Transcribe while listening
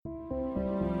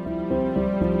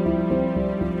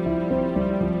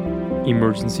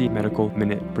Emergency Medical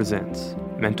Minute presents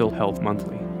Mental Health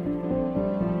Monthly.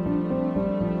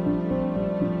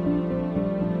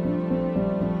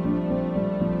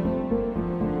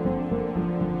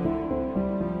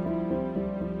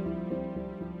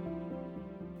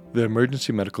 The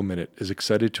Emergency Medical Minute is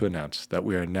excited to announce that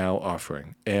we are now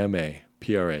offering AMA,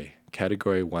 PRA,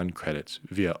 Category 1 credits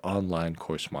via online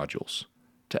course modules.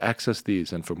 To access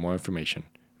these and for more information,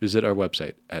 visit our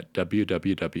website at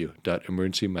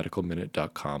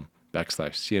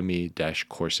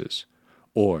www.emergencymedicalminute.com/CME-courses,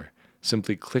 or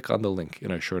simply click on the link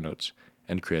in our show notes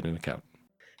and create an account.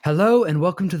 Hello and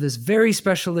welcome to this very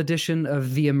special edition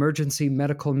of the Emergency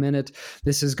Medical Minute.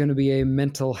 This is going to be a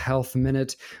mental health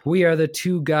minute. We are the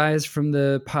two guys from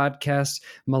the podcast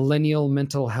Millennial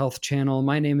Mental Health Channel.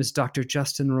 My name is Dr.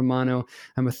 Justin Romano.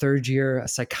 I'm a third-year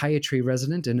psychiatry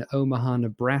resident in Omaha,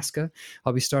 Nebraska.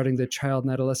 I'll be starting the Child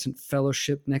and Adolescent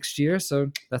Fellowship next year,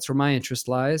 so that's where my interest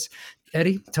lies.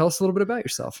 Eddie, tell us a little bit about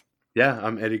yourself. Yeah,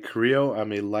 I'm Eddie Carrillo.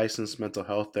 I'm a licensed mental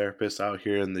health therapist out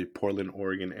here in the Portland,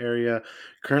 Oregon area,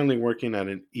 currently working at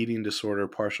an eating disorder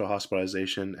partial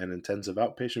hospitalization and intensive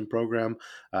outpatient program.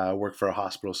 I work for a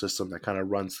hospital system that kind of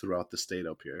runs throughout the state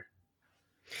up here.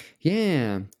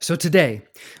 Yeah. So today,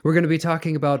 we're going to be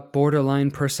talking about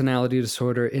borderline personality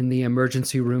disorder in the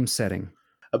emergency room setting.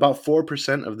 About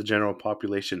 4% of the general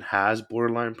population has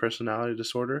borderline personality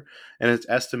disorder, and it's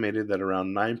estimated that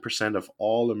around 9% of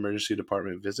all emergency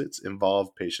department visits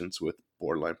involve patients with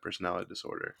borderline personality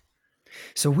disorder.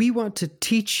 So we want to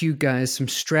teach you guys some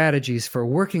strategies for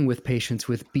working with patients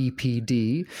with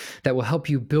BPD that will help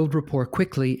you build rapport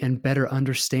quickly and better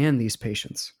understand these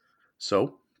patients.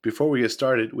 So, before we get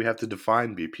started, we have to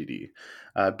define BPD.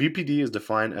 BPD is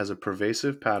defined as a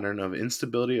pervasive pattern of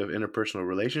instability of interpersonal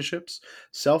relationships,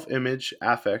 self-image,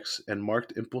 affects, and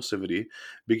marked impulsivity,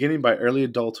 beginning by early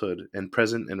adulthood and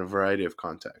present in a variety of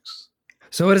contexts.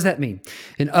 So what does that mean?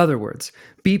 In other words,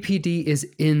 BPD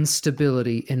is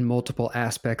instability in multiple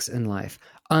aspects in life.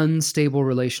 Unstable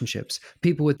relationships.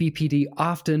 People with BPD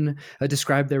often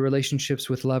describe their relationships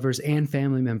with lovers and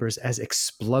family members as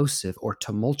explosive or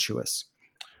tumultuous.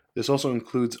 This also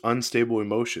includes unstable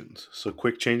emotions, so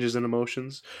quick changes in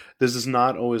emotions. This does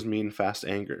not always mean fast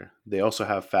anger. They also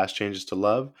have fast changes to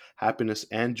love, happiness,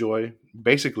 and joy,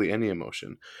 basically any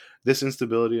emotion. This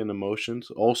instability in emotions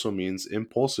also means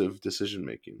impulsive decision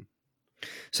making.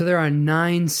 So there are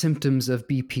 9 symptoms of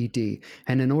BPD,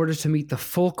 and in order to meet the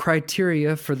full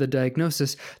criteria for the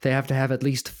diagnosis, they have to have at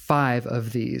least 5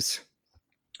 of these.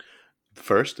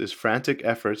 First is frantic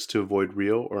efforts to avoid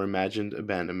real or imagined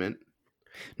abandonment.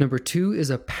 Number 2 is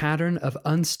a pattern of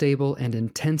unstable and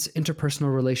intense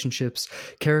interpersonal relationships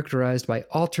characterized by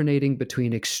alternating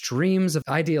between extremes of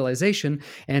idealization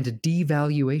and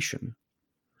devaluation.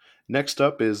 Next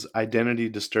up is identity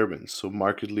disturbance, so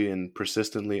markedly and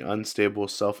persistently unstable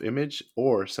self-image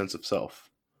or sense of self.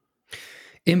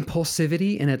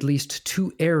 Impulsivity in at least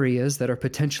 2 areas that are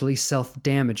potentially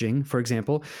self-damaging, for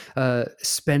example,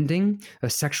 spending,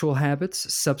 sexual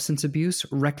habits, substance abuse,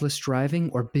 reckless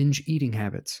driving, or binge eating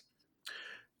habits.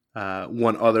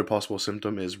 One other possible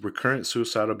symptom is recurrent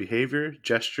suicidal behavior,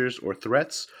 gestures or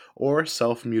threats, or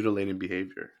self-mutilating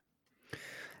behavior.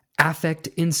 Affect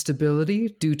instability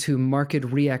due to marked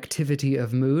reactivity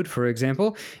of mood, for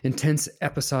example, intense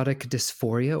episodic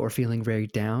dysphoria or feeling very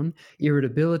down,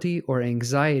 irritability or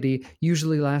anxiety,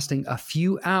 usually lasting a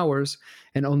few hours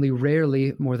and only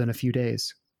rarely more than a few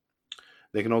days.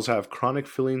 They can also have chronic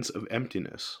feelings of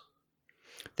emptiness.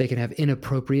 They can have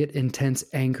inappropriate, intense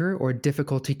anger or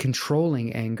difficulty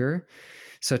controlling anger,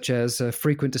 such as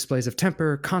frequent displays of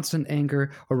temper, constant anger,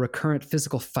 or recurrent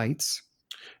physical fights.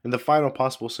 And the final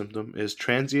possible symptom is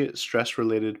transient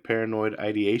stress-related paranoid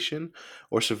ideation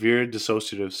or severe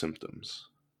dissociative symptoms.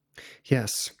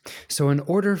 Yes. So, in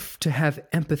order to have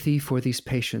empathy for these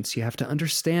patients, you have to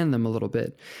understand them a little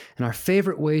bit. And our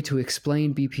favorite way to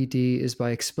explain BPD is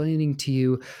by explaining to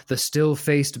you the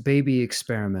still-faced baby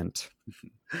experiment.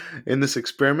 In this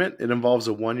experiment, it involves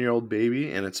a 1-year-old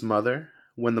baby and its mother.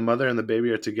 When the mother and the baby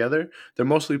are together, they're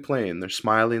mostly playing. They're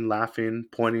smiling, laughing,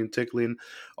 pointing, tickling,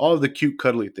 all of the cute,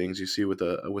 cuddly things you see with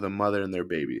a mother and their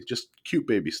baby. Just cute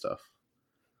baby stuff.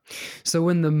 So,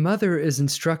 when the mother is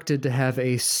instructed to have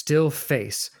a still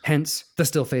face, hence the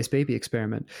still face baby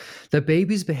experiment, the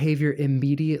baby's behavior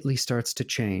immediately starts to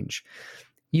change.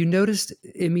 You noticed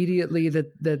immediately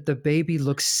that the baby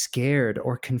looks scared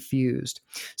or confused.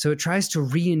 So it tries to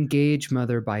re-engage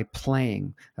mother by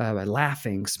playing, by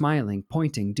laughing, smiling,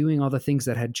 pointing, doing all the things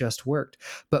that had just worked.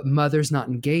 But mother's not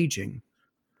engaging.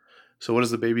 So, what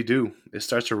does the baby do? It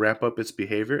starts to ramp up its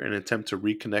behavior in an attempt to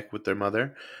reconnect with their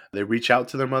mother. They reach out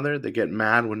to their mother, they get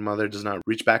mad when mother does not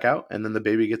reach back out, and then the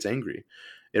baby gets angry.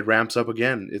 It ramps up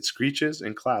again, it screeches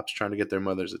and claps trying to get their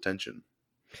mother's attention.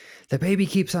 The baby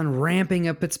keeps on ramping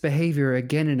up its behavior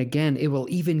again and again. It will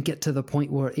even get to the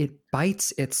point where it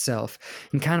bites itself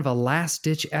in kind of a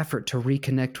last-ditch effort to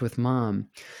reconnect with mom.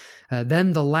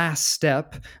 Then the last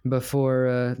step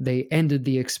before they ended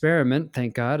the experiment,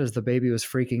 thank God, as the baby was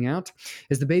freaking out,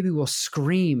 is the baby will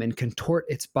scream and contort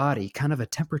its body, kind of a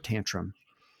temper tantrum.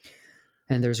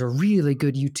 And there's a really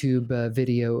good YouTube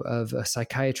video of a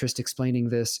psychiatrist explaining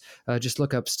this. Just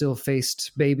look up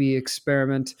still-faced baby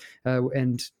experiment,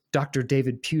 and Dr.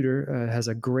 David Pewter has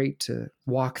a great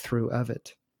walkthrough of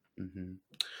it. hmm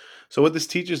So, what this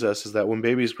teaches us is that when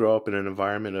babies grow up in an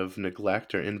environment of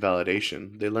neglect or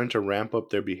invalidation, they learn to ramp up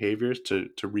their behaviors to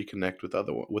reconnect with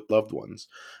with loved ones.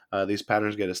 These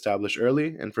patterns get established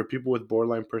early, and for people with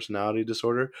borderline personality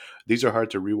disorder, these are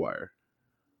hard to rewire.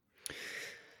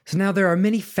 So now there are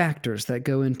many factors that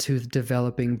go into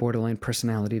developing borderline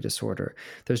personality disorder.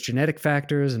 There's genetic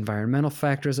factors, environmental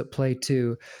factors at play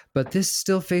too, but this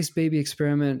still-faced baby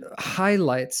experiment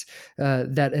highlights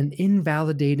that an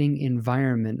invalidating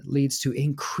environment leads to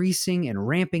increasing and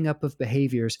ramping up of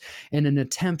behaviors in an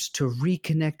attempt to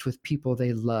reconnect with people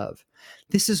they love.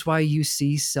 This is why you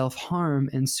see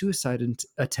self-harm and suicide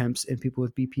attempts in people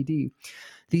with BPD.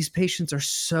 These patients are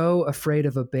so afraid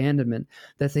of abandonment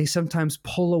that they sometimes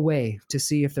pull away to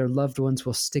see if their loved ones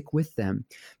will stick with them,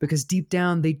 because deep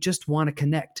down they just want to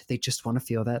connect. They just want to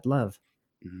feel that love.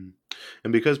 Mhm.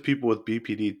 And because people with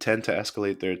BPD tend to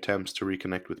escalate their attempts to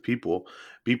reconnect with people,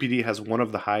 BPD has one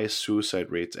of the highest suicide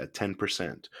rates at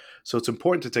 10%. So it's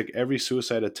important to take every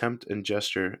suicide attempt and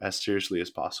gesture as seriously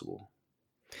as possible.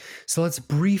 So let's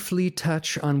briefly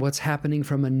touch on what's happening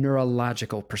from a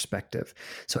neurological perspective.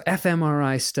 So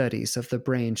fMRI studies of the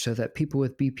brain show that people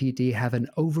with BPD have an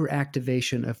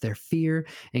overactivation of their fear,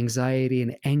 anxiety,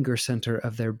 and anger center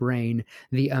of their brain,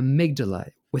 the amygdala,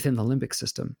 within the limbic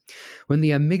system. When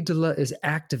the amygdala is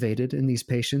activated in these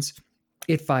patients,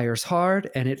 it fires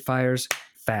hard and it fires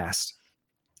fast.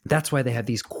 That's why they have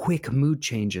these quick mood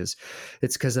changes.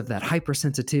 It's because of that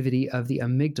hypersensitivity of the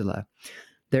amygdala.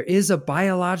 There is a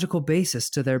biological basis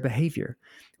to their behavior.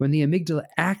 When the amygdala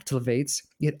activates,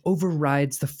 it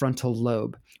overrides the frontal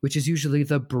lobe, which is usually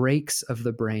the brakes of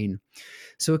the brain.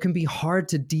 So it can be hard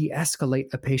to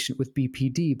de-escalate a patient with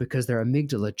BPD because their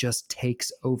amygdala just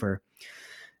takes over.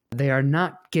 They are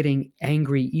not getting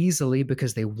angry easily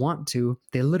because they want to.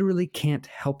 They literally can't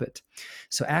help it.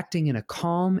 So acting in a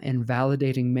calm and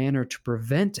validating manner to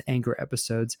prevent anger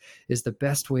episodes is the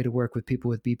best way to work with people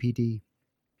with BPD.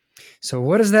 So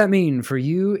what does that mean for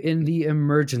you in the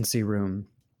emergency room?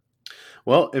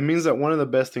 Well, it means that one of the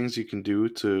best things you can do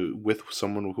with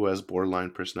someone who has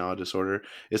borderline personality disorder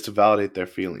is to validate their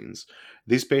feelings.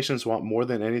 These patients want more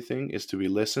than anything is to be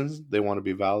listened, they want to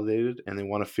be validated, and they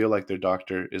want to feel like their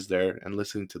doctor is there and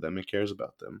listening to them and cares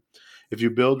about them. If you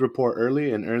build rapport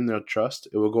early and earn their trust,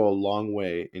 it will go a long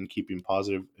way in keeping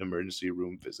positive emergency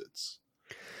room visits.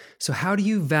 So how do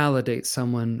you validate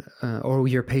someone or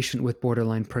your patient with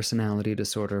borderline personality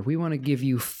disorder? We want to give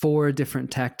you 4 different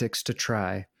tactics to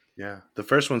try. Yeah. The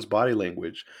first one's body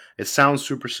language. It sounds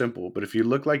super simple, but if you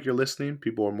look like you're listening,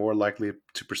 people are more likely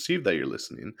to perceive that you're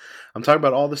listening. I'm talking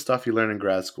about all the stuff you learn in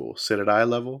grad school. Sit at eye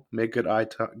level, make good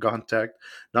contact,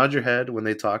 nod your head when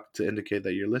they talk to indicate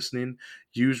that you're listening,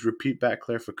 use repeat back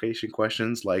clarification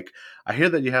questions like, I hear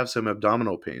that you have some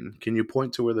abdominal pain. Can you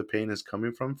point to where the pain is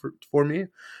coming from for me?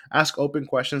 Ask open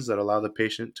questions that allow the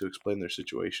patient to explain their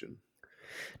situation.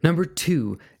 Number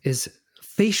 2 is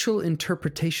facial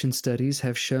interpretation studies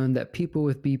have shown that people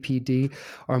with BPD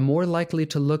are more likely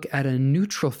to look at a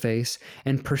neutral face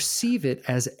and perceive it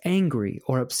as angry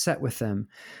or upset with them.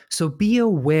 So be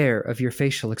aware of your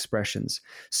facial expressions.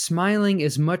 Smiling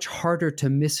is much harder to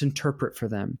misinterpret for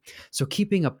them. So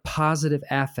keeping a positive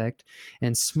affect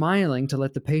and smiling to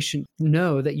let the patient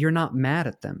know that you're not mad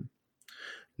at them.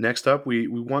 Next up, we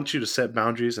want you to set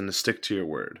boundaries and to stick to your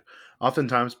word.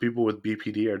 Oftentimes, people with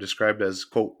BPD are described as,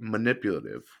 quote,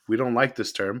 manipulative. We don't like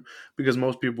this term because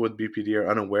most people with BPD are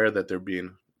unaware that they're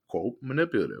being, quote,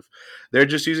 manipulative. They're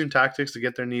just using tactics to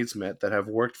get their needs met that have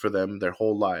worked for them their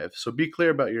whole lives. So be clear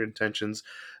about your intentions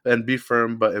and be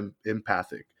firm but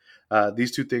empathic.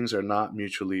 These two things are not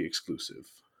mutually exclusive.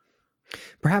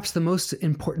 Perhaps the most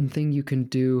important thing you can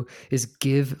do is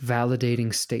give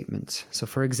validating statements. So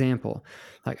for example,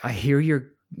 like I hear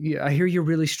you're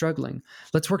really struggling.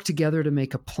 Let's work together to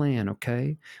make a plan,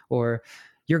 okay? Or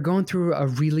You're going through a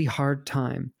really hard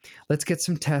time. Let's get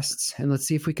some tests and let's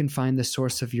see if we can find the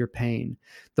source of your pain.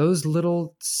 Those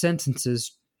little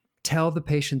sentences tell the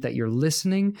patient that you're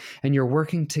listening and you're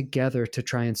working together to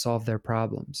try and solve their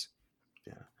problems.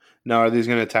 Yeah. Now, are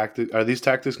these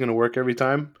tactics going to work every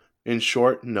time? In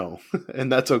short, no.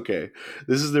 And that's okay.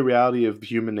 This is the reality of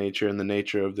human nature and the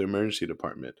nature of the emergency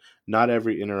department. Not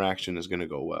every interaction is going to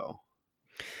go well.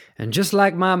 And just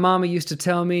like my mama used to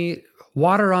tell me,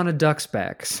 water on a duck's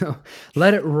back. So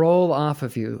let it roll off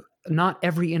of you. Not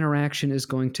every interaction is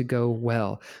going to go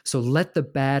well. So let the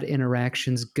bad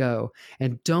interactions go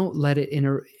and don't let it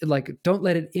don't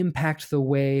let it impact the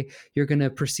way you're going to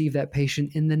perceive that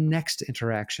patient in the next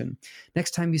interaction.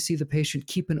 Next time you see the patient,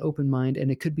 keep an open mind, and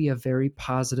it could be a very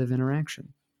positive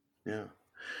interaction. Yeah.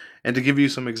 And to give you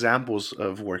some examples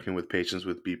of working with patients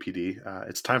with BPD,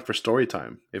 it's time for story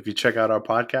time. If you check out our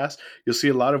podcast, you'll see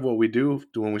a lot of what we do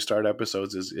when we start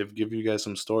episodes is give you guys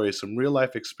some stories, some real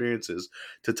life experiences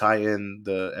to tie in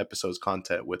the episode's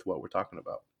content with what we're talking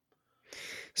about.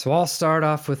 So I'll start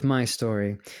off with my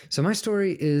story. So my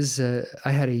story is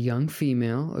I had a young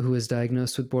female who was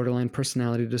diagnosed with borderline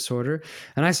personality disorder,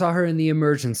 and I saw her in the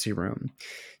emergency room.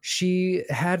 She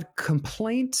had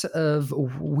complaint of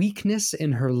weakness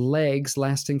in her legs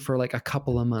lasting for like a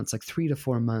couple of months, like 3 to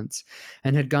 4 months,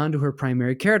 and had gone to her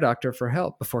primary care doctor for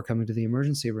help before coming to the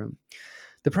emergency room.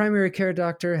 The primary care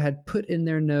doctor had put in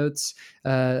their notes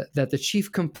that the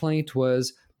chief complaint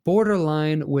was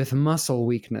borderline with muscle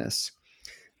weakness.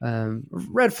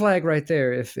 Red flag right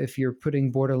there if you're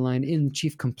putting borderline in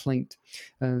chief complaint.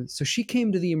 So she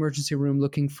came to the emergency room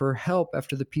looking for help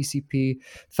after the PCP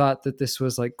thought that this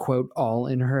was like, quote, all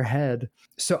in her head.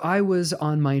 So I was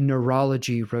on my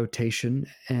neurology rotation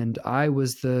and I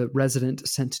was the resident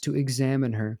sent to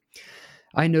examine her.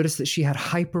 I noticed that she had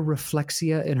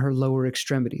hyperreflexia in her lower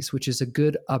extremities, which is a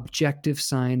good objective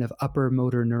sign of upper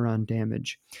motor neuron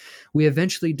damage. We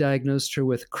eventually diagnosed her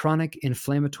with chronic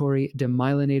inflammatory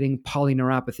demyelinating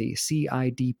polyneuropathy,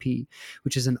 CIDP,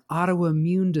 which is an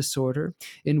autoimmune disorder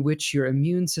in which your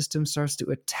immune system starts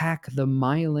to attack the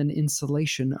myelin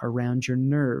insulation around your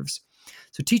nerves.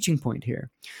 So teaching point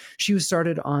here. She was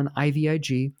started on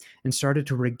IVIG and started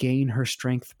to regain her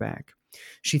strength back.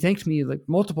 She thanked me like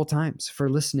multiple times for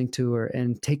listening to her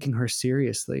and taking her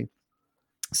seriously.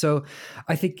 So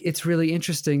I think it's really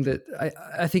interesting that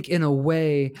I think in a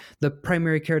way the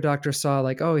primary care doctor saw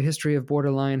like, oh, a history of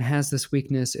borderline has this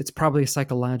weakness. It's probably a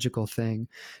psychological thing.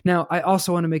 Now, I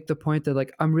also want to make the point that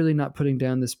like, I'm really not putting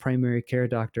down this primary care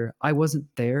doctor. I wasn't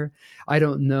there. I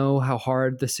don't know how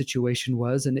hard the situation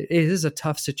was. And it is a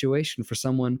tough situation for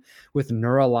someone with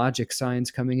neurologic signs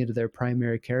coming into their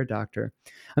primary care doctor.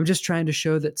 I'm just trying to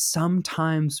show that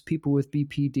sometimes people with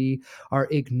BPD are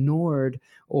ignored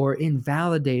or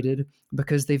invalidated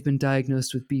because they've been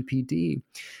diagnosed with BPD.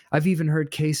 I've even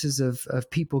heard cases of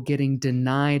people getting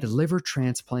denied liver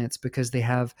transplants because they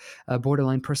have a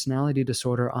borderline personality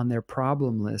disorder on their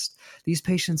problem list. These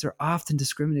patients are often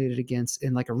discriminated against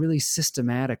in like a really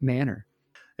systematic manner.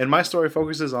 And my story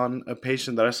focuses on a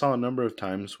patient that I saw a number of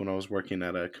times when I was working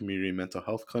at a community mental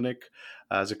health clinic.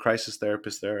 As a crisis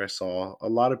therapist there, I saw a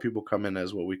lot of people come in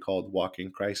as what we called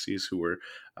walk-in crises who were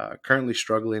currently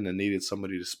struggling and needed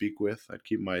somebody to speak with. I'd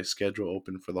keep my schedule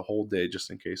open for the whole day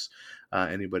just in case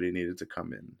anybody needed to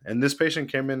come in. And this patient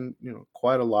came in,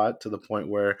 quite a lot to the point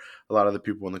where a lot of the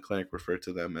people in the clinic refer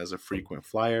to them as a frequent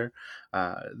flyer.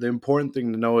 The important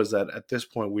thing to know is that at this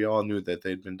point, we all knew that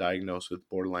they'd been diagnosed with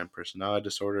borderline personality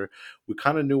disorder. We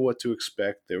kind of knew what to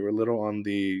expect. They were a little on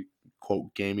the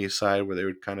quote gamey side where they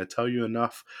would kind of tell you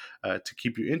enough to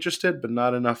keep you interested, but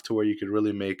not enough to where you could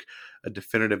really make a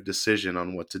definitive decision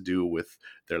on what to do with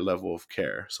their level of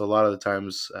care. So a lot of the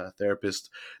times therapists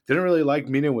didn't really like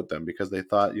meeting with them because they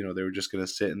thought, they were just going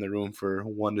to sit in the room for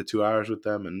 1 to 2 hours with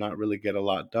them and not really get a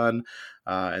lot done.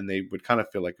 And they would kind of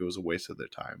feel like it was a waste of their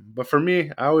time. But for me,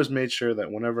 I always made sure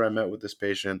that whenever I met with this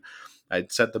patient,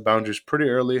 I'd set the boundaries pretty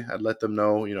early. I'd let them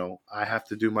know, I have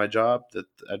to do my job, that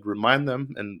I'd remind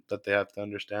them and that they have to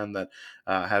understand that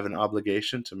I have an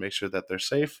obligation to make sure that they're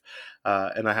safe.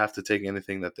 And I have to take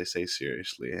anything that they say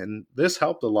seriously. And this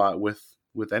helped a lot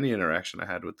with any interaction I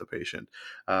had with the patient.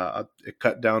 It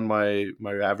cut down my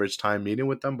average time meeting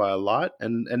with them by a lot,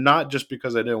 and not just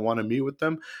because I didn't want to meet with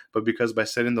them, but because by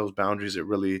setting those boundaries, it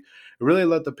really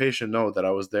let the patient know that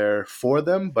I was there for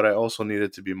them, but I also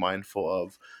needed to be mindful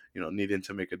of needing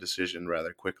to make a decision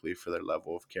rather quickly for their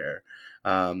level of care.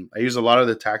 I use a lot of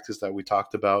the tactics that we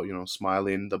talked about,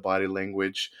 smiling, the body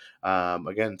language,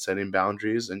 again, setting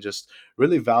boundaries and just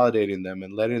really validating them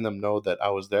and letting them know that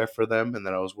I was there for them and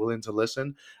that I was willing to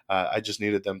listen. I just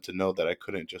needed them to know that I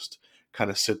couldn't just kind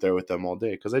of sit there with them all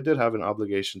day, because I did have an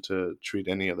obligation to treat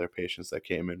any other patients that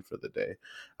came in for the day.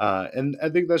 And I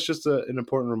think that's just an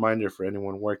important reminder for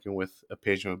anyone working with a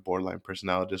patient with borderline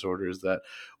personality disorder, is that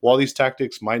while these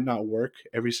tactics might not work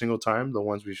every single time, the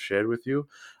ones we've shared with you,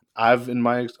 I've, in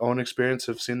my own experience,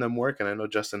 have seen them work, and I know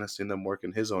Justin has seen them work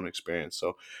in his own experience.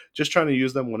 So just trying to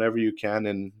use them whenever you can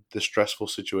in the stressful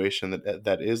situation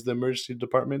that is the emergency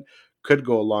department could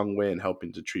go a long way in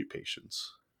helping to treat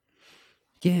patients.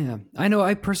 Yeah, I know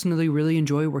I personally really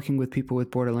enjoy working with people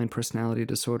with borderline personality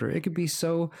disorder. It could be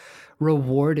so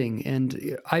rewarding.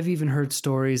 And I've even heard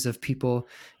stories of people,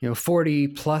 40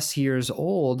 plus years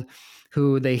old,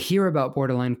 who they hear about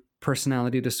borderline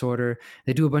personality disorder,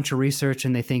 they do a bunch of research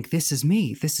and they think, this is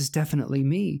me, this is definitely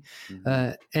me.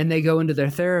 Mm-hmm. And they go into their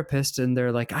therapist and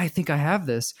they're like, I think I have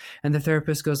this. And the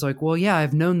therapist goes like, well, yeah,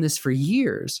 I've known this for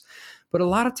years. But a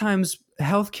lot of times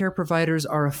healthcare providers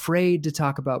are afraid to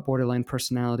talk about borderline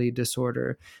personality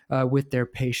disorder with their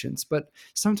patients. But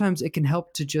sometimes it can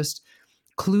help to just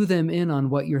clue them in on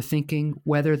what you're thinking,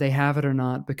 whether they have it or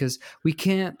not, because we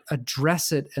can't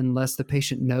address it unless the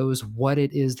patient knows what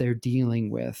it is they're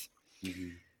dealing with. Mm-hmm.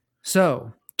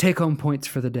 So, take-home points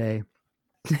for the day.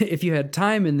 If you had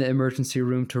time in the emergency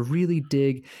room to really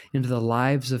dig into the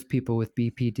lives of people with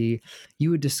BPD,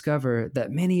 you would discover that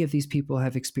many of these people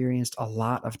have experienced a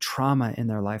lot of trauma in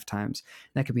their lifetimes.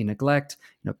 That could be neglect,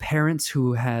 parents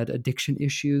who had addiction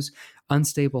issues,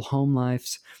 unstable home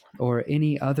lives, or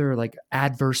any other like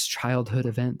adverse childhood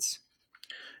events.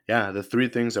 Yeah, the three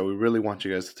things that we really want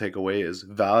you guys to take away is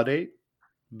validate,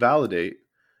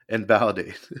 and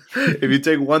validate. If you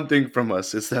take one thing from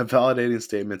us, it's that validating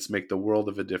statements make the world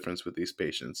of a difference with these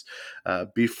patients.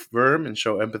 Be firm and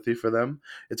show empathy for them.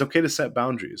 It's okay to set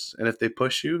boundaries. And if they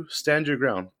push you, stand your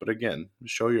ground. But again,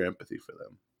 show your empathy for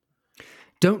them.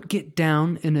 Don't get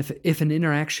down, and if an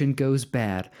interaction goes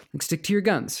bad, stick to your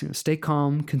guns. Stay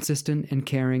calm, consistent, and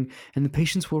caring, and the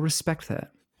patients will respect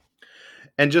that.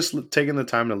 And just taking the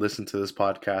time to listen to this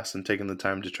podcast and taking the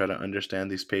time to try to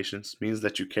understand these patients means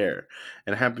that you care.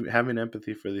 And having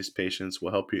empathy for these patients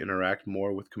will help you interact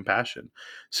more with compassion.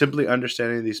 Simply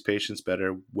understanding these patients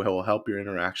better will help your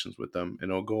interactions with them,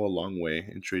 and it'll go a long way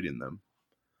in treating them.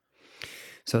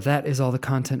 So that is all the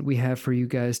content we have for you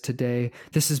guys today.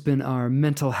 This has been our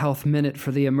Mental Health Minute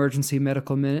for the Emergency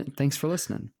Medical Minute. Thanks for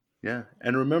listening. Yeah.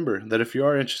 And remember that if you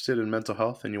are interested in mental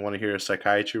health and you want to hear a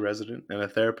psychiatry resident and a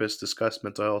therapist discuss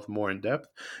mental health more in depth,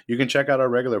 you can check out our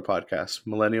regular podcast,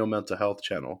 Millennial Mental Health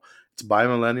Channel. It's by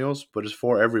millennials, but it's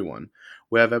for everyone.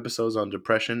 We have episodes on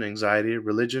depression, anxiety,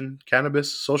 religion,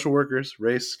 cannabis, social workers,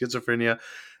 race, schizophrenia,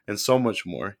 and so much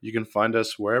more. You can find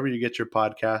us wherever you get your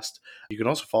podcast. You can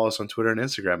also follow us on Twitter and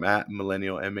Instagram at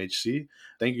MillennialMHC.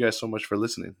 Thank you guys so much for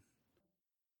listening.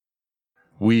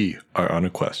 We are on a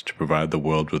quest to provide the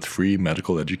world with free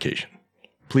medical education.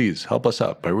 Please help us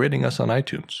out by rating us on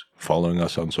iTunes, following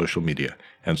us on social media,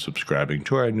 and subscribing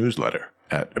to our newsletter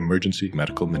at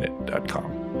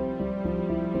emergencymedicalminute.com.